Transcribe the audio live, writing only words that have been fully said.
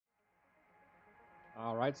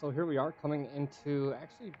All right, so here we are coming into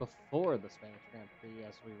actually before the Spanish Grand Prix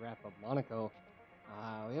as we wrap up Monaco.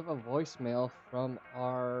 We have a voicemail from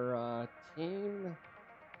our team,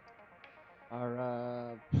 our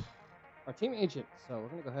uh, our team agent. So we're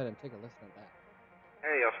gonna go ahead and take a listen at that.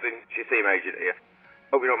 Hey Austin, it's your team agent here.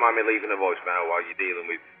 Hope you don't mind me leaving a voicemail while you're dealing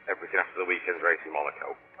with everything after the weekend's race in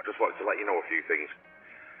Monaco. I just wanted to let you know a few things.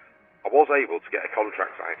 I was able to get a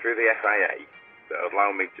contract signed through the FIA that would allow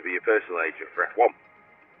me to be a personal agent for F1.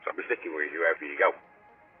 So I'll be sticking with you wherever you go.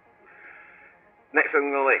 Next on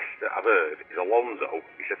the list that I've heard is Alonso.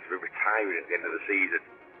 He's said to be retiring at the end of the season.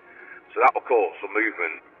 So that will cause some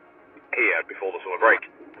movement here before the summer break.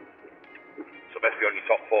 So best be on your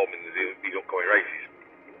top form in these upcoming races.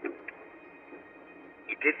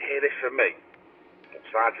 You did hear this from me.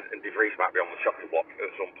 Sargent and De Vries might be on the chopping block at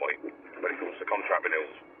some point when it comes to contract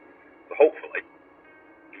renewals. So hopefully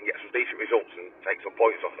you can get some decent results and take some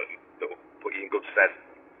points off them that will put you in good stead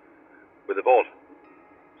with the board.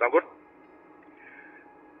 Sound good?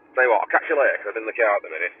 Tell you what, I'll catch you later because I'm in the car at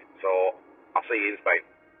the minute. So I'll see you in Spain.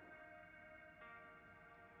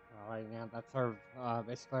 All right, now that's our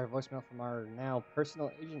basically our voicemail from our now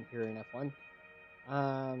personal agent here in F1.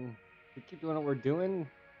 We keep doing what we're doing.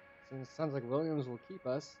 It sounds like Williams will keep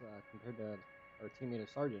us compared to our teammate of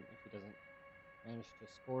Sargent if he doesn't manage to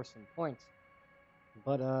score some points.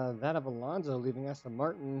 But that of Alonso leaving Aston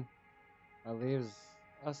Martin leaves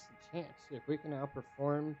us a chance. If we can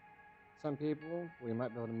outperform some people, we might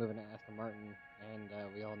be able to move into Aston Martin. And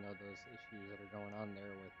we all know those issues that are going on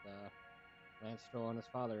there with Lance Stroll and his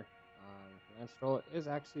father. Lance Stroll is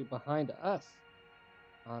actually behind us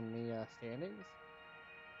on the standings.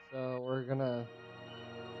 So we're going to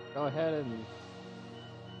go ahead and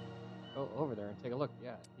go over there and take a look.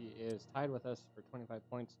 Yeah, he is tied with us for 25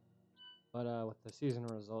 points. But with the season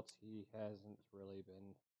results, he hasn't really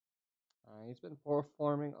been... he's been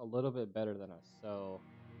performing a little bit better than us. So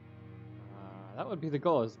that would be the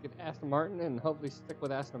goal, is to get Aston Martin and hopefully stick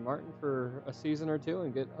with Aston Martin for a season or two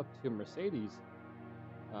and get up to Mercedes.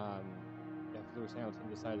 If Lewis Hamilton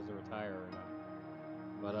decides to retire or not.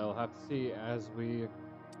 But I'll have to see as we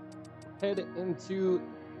head into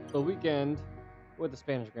the weekend with the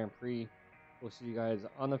Spanish Grand Prix. We'll see you guys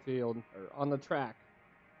on the field or on the track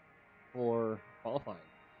for qualifying.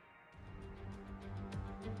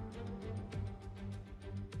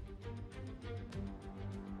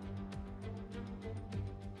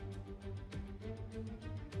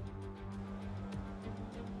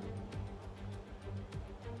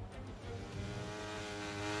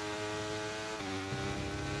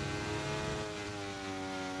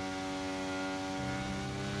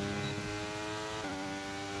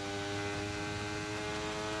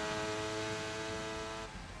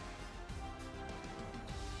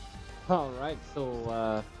 Alright,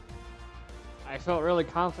 so I felt really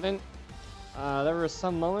confident. There were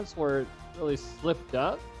some moments where it really slipped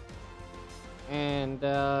up. And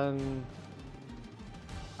I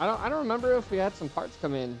don't remember if we had some parts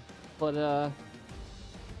come in, but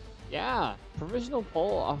yeah, provisional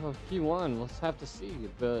pole off of P1. Let's have to see,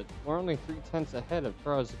 but we're only 3/10 ahead of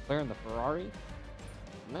Charles Leclerc in the Ferrari,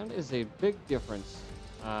 and that is a big difference.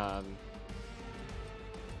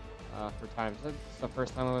 For times. It's the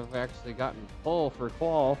first time we've actually gotten pole for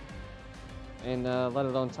qual, and let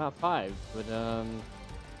alone top 5. But our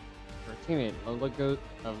teammate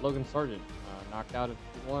Logan Sargent knocked out at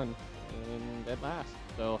Q1 and dead last.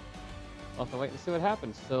 So we'll have to wait and see what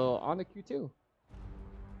happens. So on to Q2.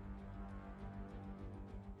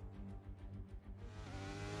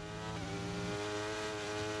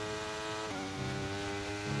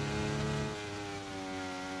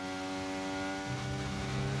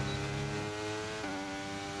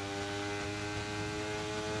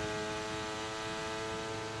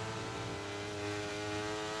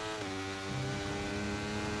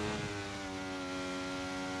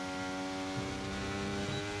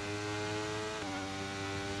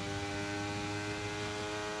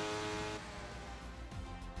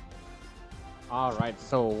 All right,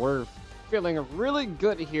 so we're feeling really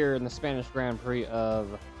good here in the Spanish Grand Prix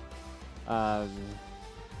of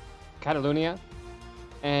Catalonia,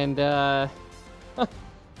 and that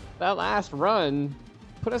last run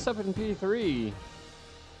put us up in P3.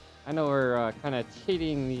 I know we're kind of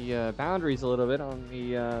cheating the boundaries a little bit on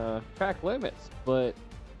the track limits, but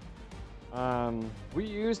we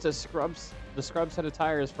used the scrub set of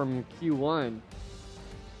tires from Q1,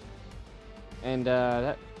 and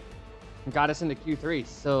that got us into Q3,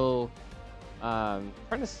 so trying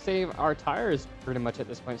to save our tires pretty much at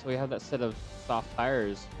this point, so we have that set of soft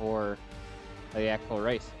tires for the actual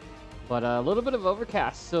race. But a little bit of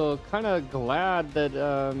overcast, so kind of glad that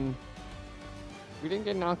we didn't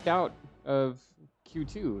get knocked out of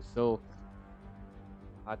Q2, so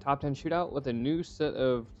a top 10 shootout with a new set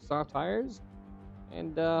of soft tires,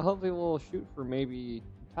 and hopefully we'll shoot for maybe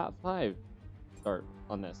top 5 start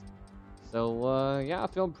on this. So yeah,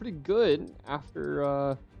 feeling pretty good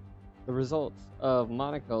after the results of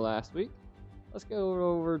Monaco last week. Let's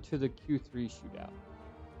go over to the Q3 shootout.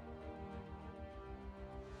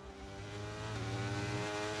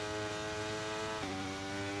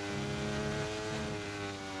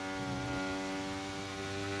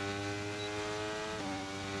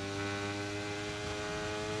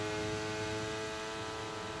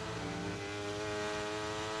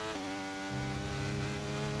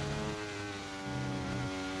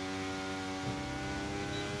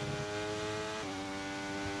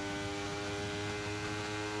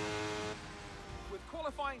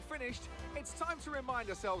 Qualifying finished, it's time to remind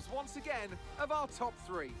ourselves once again of our top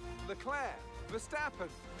 3, Leclerc, Verstappen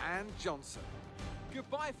and Johnson.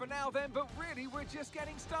 Goodbye for now then, but really we're just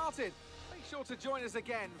getting started. Make sure to join us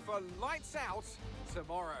again for Lights Out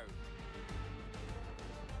tomorrow.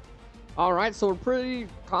 Alright, so we're pretty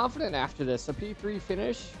confident after this. A P3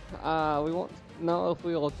 finish. We won't know if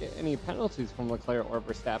we will get any penalties from Leclerc or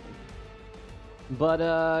Verstappen.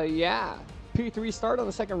 But yeah, P3 start on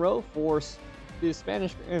the second row for the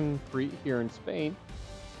Spanish Grand Prix here in Spain.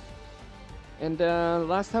 And the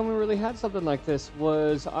last time we really had something like this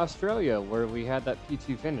was Australia, where we had that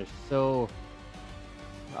P2 finish. So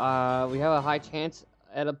we have a high chance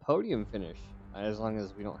at a podium finish, as long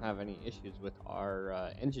as we don't have any issues with our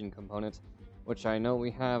engine components, which I know we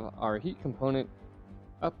have our heat component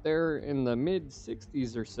up there in the mid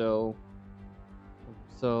 60s or so.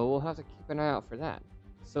 So we'll have to keep an eye out for that.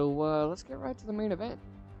 So let's get right to the main event.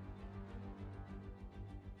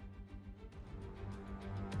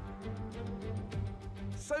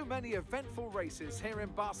 So many eventful races here in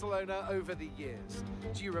Barcelona over the years.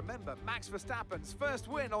 Do you remember Max Verstappen's first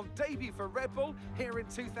win on debut for Red Bull here in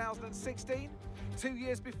 2016? 2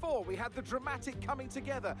 years before, we had the dramatic coming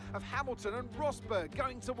together of Hamilton and Rosberg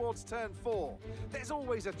going towards turn 4. There's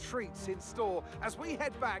always a treat in store as we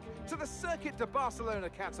head back to the Circuit de Barcelona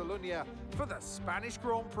Catalunya for the Spanish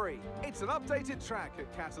Grand Prix. It's an updated track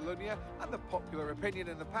at Catalunya, and the popular opinion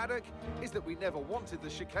in the paddock is that we never wanted the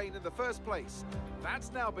chicane in the first place.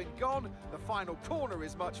 That's now been gone, the final corner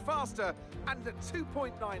is much faster, and at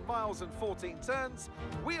 2.9 miles and 14 turns,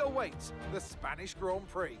 we await the Spanish Grand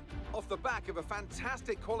Prix. Off the back of a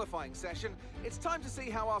fantastic qualifying session, it's time to see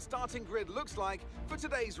how our starting grid looks like for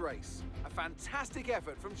today's race. A fantastic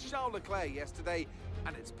effort from Charles Leclerc yesterday,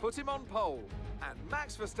 and it's put him on pole. And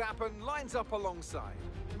Max Verstappen lines up alongside.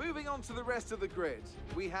 Moving on to the rest of the grid,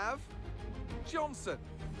 we have Johnson,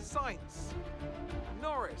 Sainz,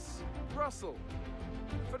 Norris, Russell,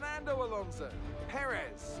 Fernando Alonso,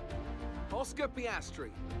 Perez, Oscar Piastri,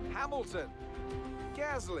 Hamilton,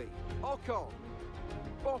 Gasly, Ocon,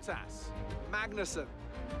 Bottas, Magnussen,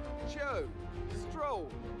 Joe, Stroll,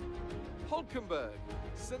 Hulkenberg,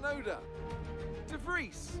 Tsunoda, De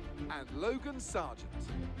Vries and Logan Sargent.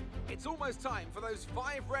 It's almost time for those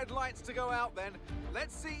 5 red lights to go out then.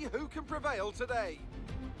 Let's see who can prevail today.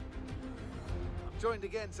 I'm joined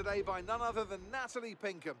again today by none other than Natalie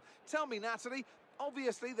Pinkham. Tell me, Natalie,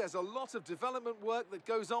 obviously there's a lot of development work that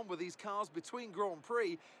goes on with these cars between Grand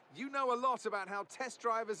Prix. You know a lot about how test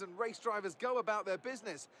drivers and race drivers go about their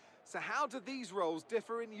business. So how do these roles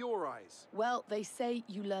differ in your eyes? Well, they say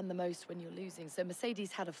you learn the most when you're losing. So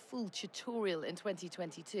Mercedes had a full tutorial in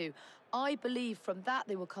 2022. I believe from that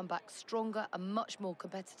they will come back stronger and much more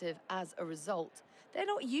competitive as a result. They're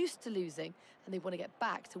not used to losing and they want to get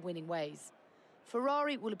back to winning ways.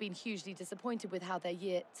 Ferrari will have been hugely disappointed with how their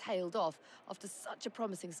year tailed off after such a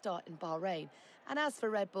promising start in Bahrain. And as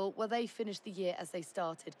for Red Bull, well, they finished the year as they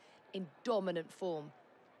started, in dominant form.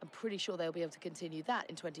 I'm pretty sure they'll be able to continue that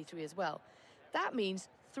in 23 as well. That means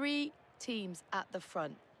 3 teams at the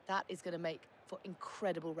front. That is going to make for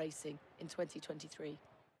incredible racing in 2023.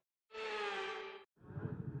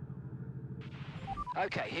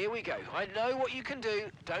 Okay, here we go. I know what you can do.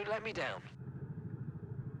 Don't let me down.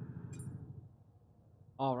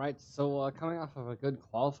 All right, so coming off of a good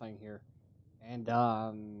qualifying here, and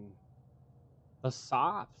the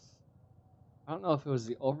softs, I don't know if it was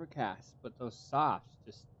the overcast, but those softs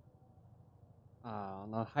just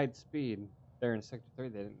on the high speed there in Sector 3,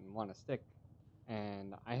 they didn't want to stick.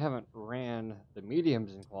 And I haven't ran the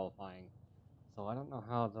mediums in qualifying, so I don't know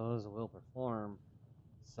how those will perform.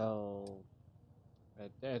 So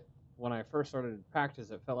when I first started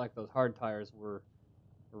practice, it felt like those hard tires were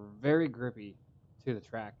very grippy to the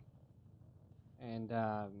track, and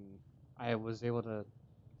I was able to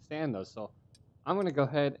stand those. So I'm going to go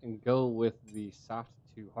ahead and go with the soft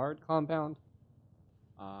to hard compound.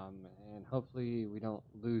 And hopefully we don't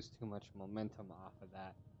lose too much momentum off of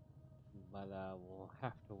that. But we'll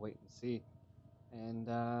have to wait and see. And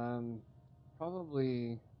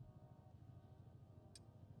probably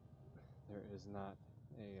there is not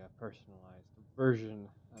a personalized version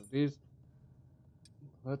of these.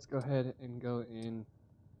 Let's go ahead and go in,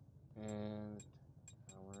 and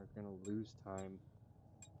we're going to lose time,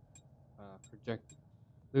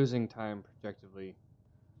 losing time projectively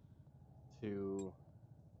to,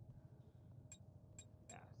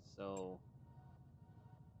 yeah, so,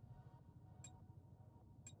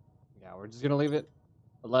 yeah, we're just going to leave it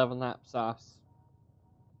 11 laps off,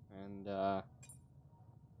 and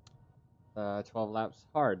 12 laps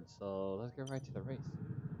hard, so let's get right to the race.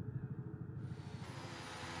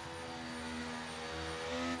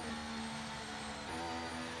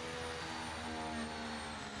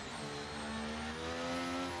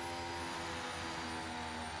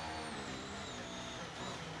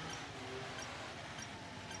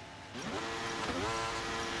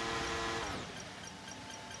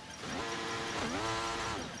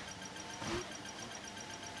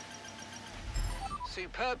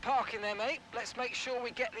 Superb parking there, mate. Let's make sure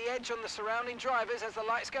we get the edge on the surrounding drivers as the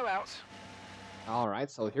lights go out. All right,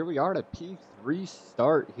 so here we are at a P3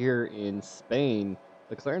 start here in Spain.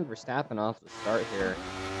 Leclerc and Verstappen off the start here.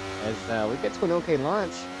 As we get to an okay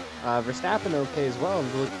launch, Verstappen okay as well,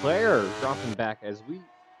 and Leclerc dropping back as we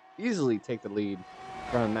easily take the lead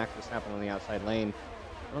from Max Verstappen on the outside lane.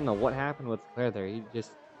 I don't know what happened with Leclerc there. He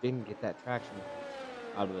just didn't get that traction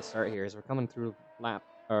out of the start here as we're coming through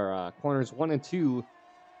corners 1 and 2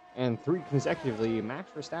 and 3 consecutively. Max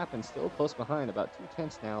Verstappen still close behind, about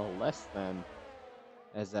 2/10 now, less than,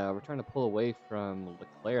 as we're trying to pull away from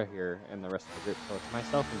Leclerc here and the rest of the group. So it's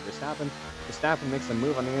myself and Verstappen. Verstappen makes a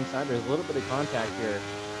move on the inside. There's a little bit of contact here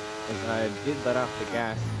as I did let off the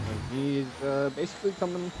gas, and he's basically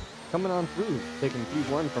coming on through, taking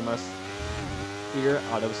P1 from us here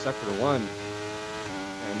out of sector 1.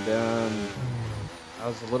 And I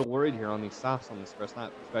was a little worried here on these softs on this first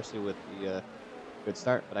lap, especially with the good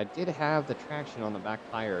start. But I did have the traction on the back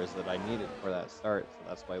tires that I needed for that start, so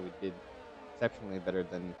that's why we did exceptionally better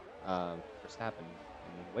than Verstappen,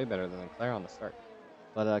 and way better than Leclerc on the start.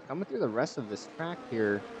 But coming through the rest of this track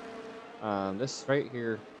here, this straight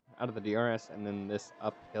here out of the DRS, and then this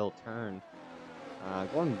uphill turn,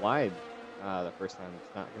 going wide the first time.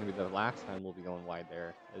 It's not going to be the last time we'll be going wide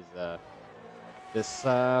there. Is this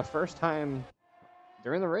first time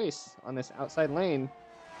during the race on this outside lane,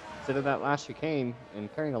 instead of that last chicane,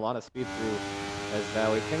 and carrying a lot of speed through,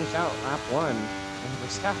 as we finish out lap 1, and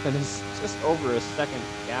Verstappen is just over a second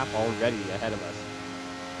gap already ahead of us.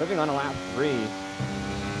 Moving on to lap 3,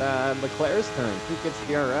 Leclerc's turn. He gets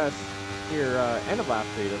DRS here, end of lap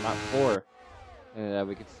 3 to lap 4, and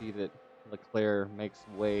we can see that Leclerc makes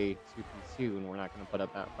way to P2, and we're not going to put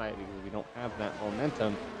up that fight because we don't have that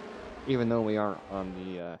momentum, even though we are on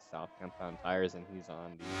the soft compound tires and he's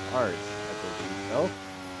on the hards, I believe so.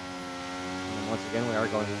 And once again, we are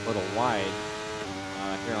going a little wide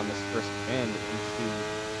here on this first bend into,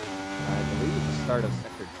 I believe, the start of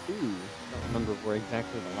sector 2. I don't remember where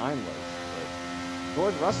exactly the line was. But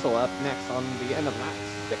George Russell up next on the end of lap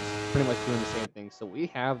 6, pretty much doing the same thing. So we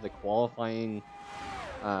have the qualifying,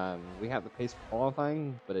 we have the pace for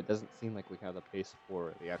qualifying, but it doesn't seem like we have the pace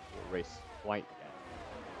for the actual race quite yet.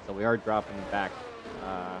 So we are dropping back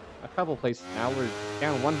a couple places now. We're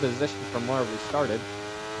down 1 position from where we started.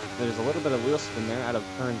 There's a little bit of wheel spin there out of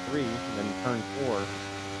turn 3 and then turn 4,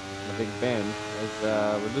 the big bend,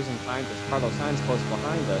 as we're losing time because Carlos Sainz close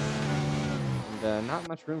behind us. And not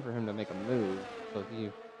much room for him to make a move, so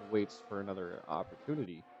he waits for another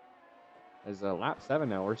opportunity. As lap 7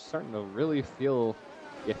 now, we're starting to really feel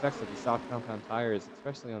the effects of these soft compound tires,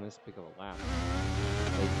 especially on this big of a lap.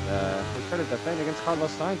 As we try to defend against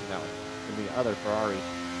Carlos Sainz now, in the other Ferrari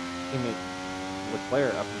teammate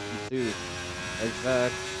Leclerc up in P2.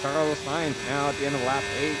 As Carlos Sainz now at the end of lap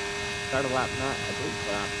 8, start of lap 9, I believe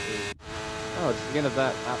lap 8. Oh, it's the end of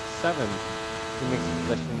that lap 7. He makes a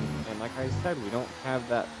position, and like I said, we don't have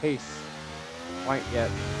that pace quite yet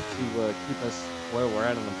to keep us where we're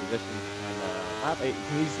at on the position. And lap 8, you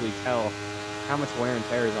can easily tell how much wear and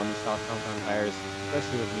tear is on these soft compound tires,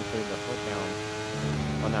 especially with me putting the foot down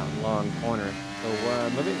on that long corner. So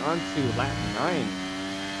moving on to lap 9.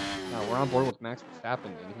 We're on board with Max Verstappen,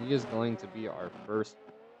 and he is going to be our first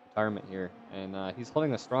retirement here. And he's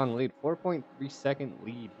holding a strong lead, 4.3 second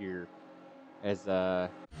lead here, as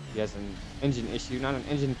he has an engine issue, not an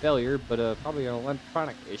engine failure, but probably an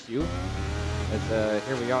electronic issue. As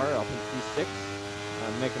here we are up in P6,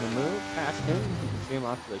 making a move past him. You can see him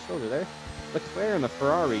off to the shoulder there. Leclerc in the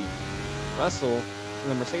Ferrari, Russell in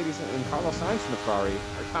the Mercedes, and Carlos Sainz in the Ferrari.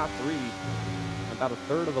 Our top three, about a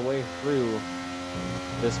third of the way through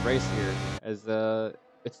this race here, as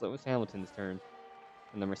it's Lewis Hamilton's turn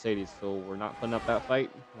in the Mercedes, so we're not putting up that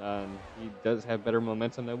fight. He does have better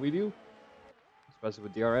momentum than we do, especially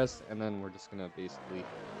with DRS, and then we're just going to basically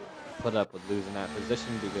put up with losing that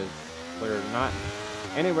position because we're not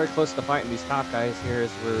anywhere close to fighting these top guys here,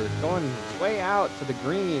 as we're going way out to the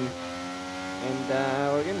green, and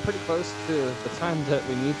we're getting pretty close to the time that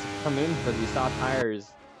we need to come in for these top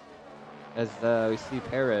tires, as we see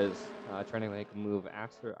Perez trying to make a move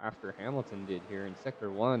after Hamilton did here in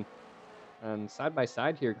Sector 1. Side by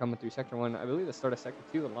side here, coming through Sector 1, I believe the start of Sector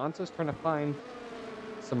 2, Alonso's trying to find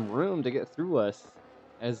some room to get through us,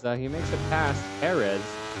 as he makes it past Perez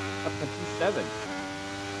up to P7.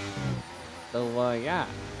 So, yeah.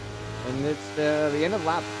 And it's the end of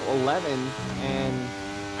lap 11, and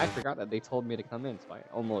I forgot that they told me to come in, so I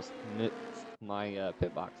almost missed my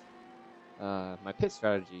pit box, my pit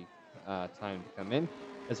strategy time to come in.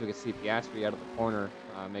 As we can see Piastri out of the corner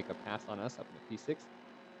make a pass on us up in the P6,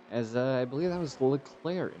 as I believe that was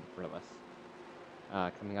Leclerc in front of us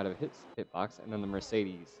coming out of his pit box, and then the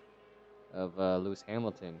Mercedes of Lewis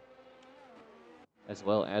Hamilton, as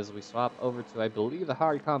well as we swap over to, I believe, the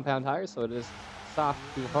hard compound tires, so it is soft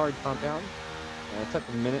to hard compound. And it took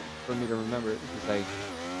a minute for me to remember it because I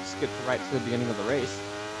skipped right to the beginning of the race,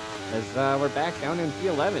 as we're back down in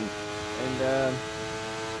P11, and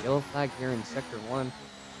yellow flag here in Sector 1.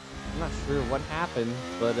 I'm not sure what happened,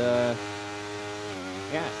 but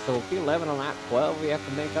yeah, so P11 on lap 12, we have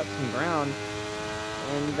to make up some ground,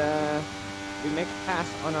 and we make a pass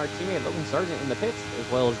on our teammate Logan Sargent in the pits,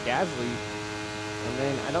 as well as Gasly, and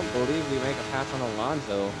then I don't believe we make a pass on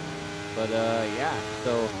Alonso, but yeah,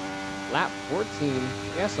 so lap 14,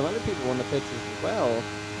 yeah, some other people in the pits as well.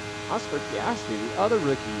 Oscar Piastri, the other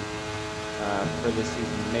rookie for this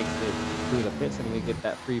season, makes it through the pits, and we get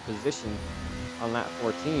that free position on lap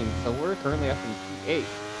 14. So we're currently up in P8,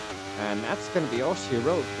 and that's going to be all she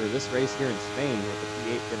wrote for this race here in Spain with the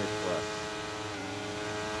P8 finish for us.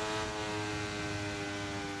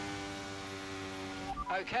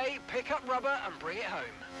 Okay, pick up rubber and bring it home.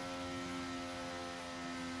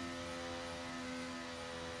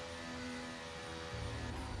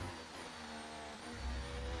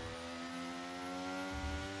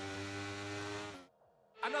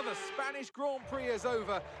 Another Spanish Grand Prix is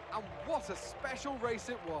over, and what a special race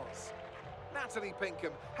it was. Natalie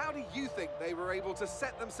Pinkham, how do you think they were able to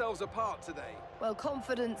set themselves apart today? Well,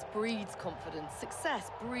 confidence breeds confidence.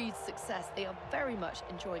 Success breeds success. They are very much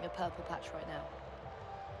enjoying a purple patch right now.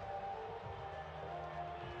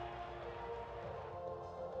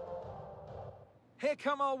 Here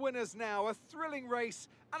come our winners now, a thrilling race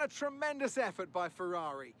and a tremendous effort by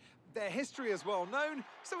Ferrari. Their history is well known,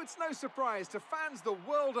 so it's no surprise to fans the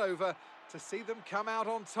world over to see them come out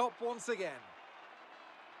on top once again.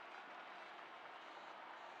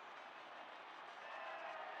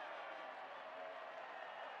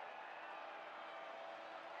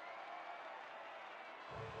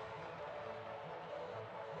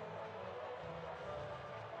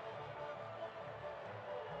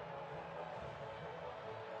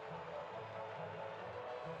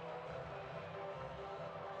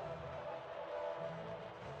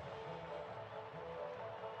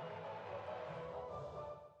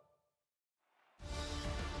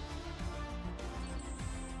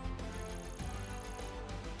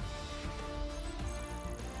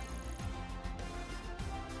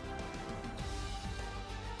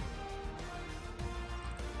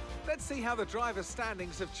 Let's see how the drivers'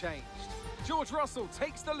 standings have changed. George Russell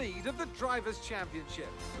takes the lead of the Drivers' Championship.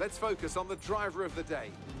 Let's focus on the driver of the day.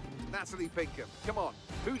 Natalie Pinkham, come on,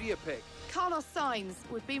 who do you pick? Carlos Sainz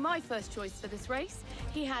would be my first choice for this race.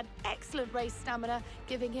 He had excellent race stamina,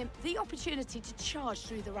 giving him the opportunity to charge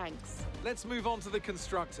through the ranks. Let's move on to the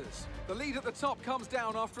constructors. The lead at the top comes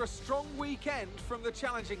down after a strong weekend from the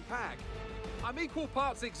challenging pack. I'm equal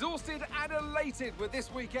parts exhausted and elated with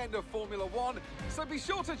this weekend of Formula One, so be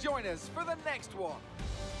sure to join us for the next one.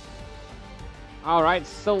 All right,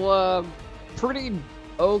 so pretty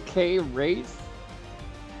okay race.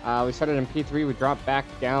 We started in P3, we dropped back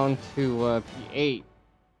down to P8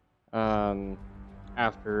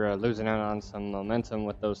 after losing out on some momentum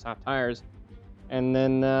with those top tires. And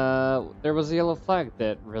then there was a yellow flag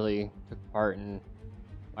that really took part in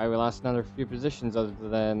why we lost another few positions, other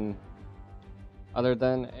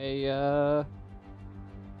than a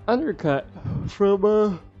undercut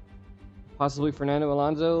from possibly Fernando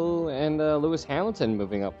Alonso and Lewis Hamilton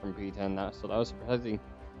moving up from P10. So that was surprising.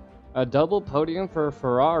 A double podium for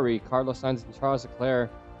Ferrari, Carlos Sainz and Charles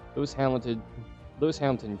Leclerc. Lewis Hamilton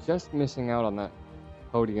just missing out on that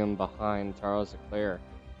podium behind Charles Leclerc,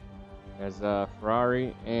 as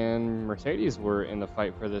Ferrari and Mercedes were in the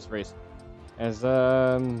fight for this race, as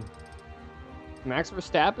Max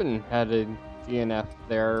Verstappen had a DNF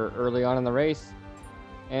there early on in the race,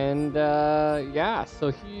 and yeah,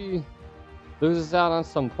 so he loses out on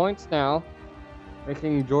some points now,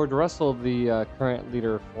 making George Russell the current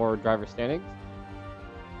leader for driver standings,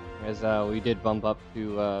 as we did bump up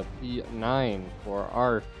to P9 for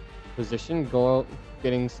our position,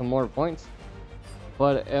 getting some more points,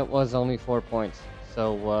 but it was only 4 points.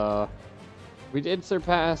 So we did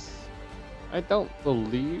surpass. I don't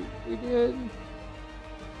believe we did.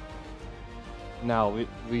 No,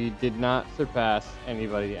 we did not surpass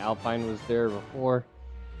anybody. Alpine was there before,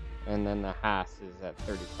 and then the Haas is at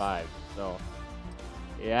 35. So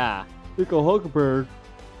yeah, Nico Hulkenberg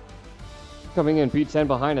coming in P10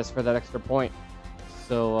 behind us for that extra point.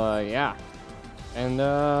 So yeah, and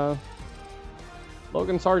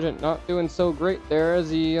Logan Sargent not doing so great there, as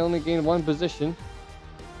he only gained 1 position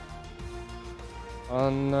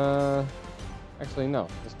on actually no,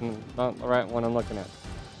 this is not the right one I'm looking at.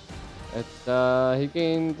 It's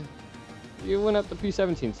he went up to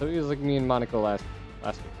P17, so he was like me in Monaco last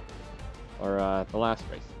week, or the last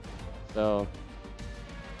race. So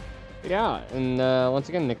yeah, and once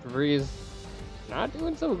again, Nick DeVries not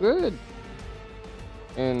doing so good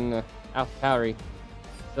in AlphaTauri.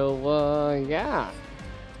 So yeah,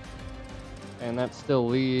 and that still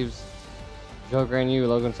leaves Joe Granu,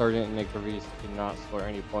 Logan Sargent, and Nick DeVries did not score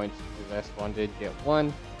any points, because S1 did get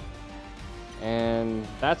 1. And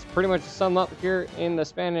that's pretty much a sum up here in the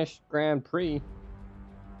Spanish Grand Prix.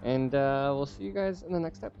 And we'll see you guys in the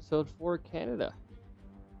next episode for Canada.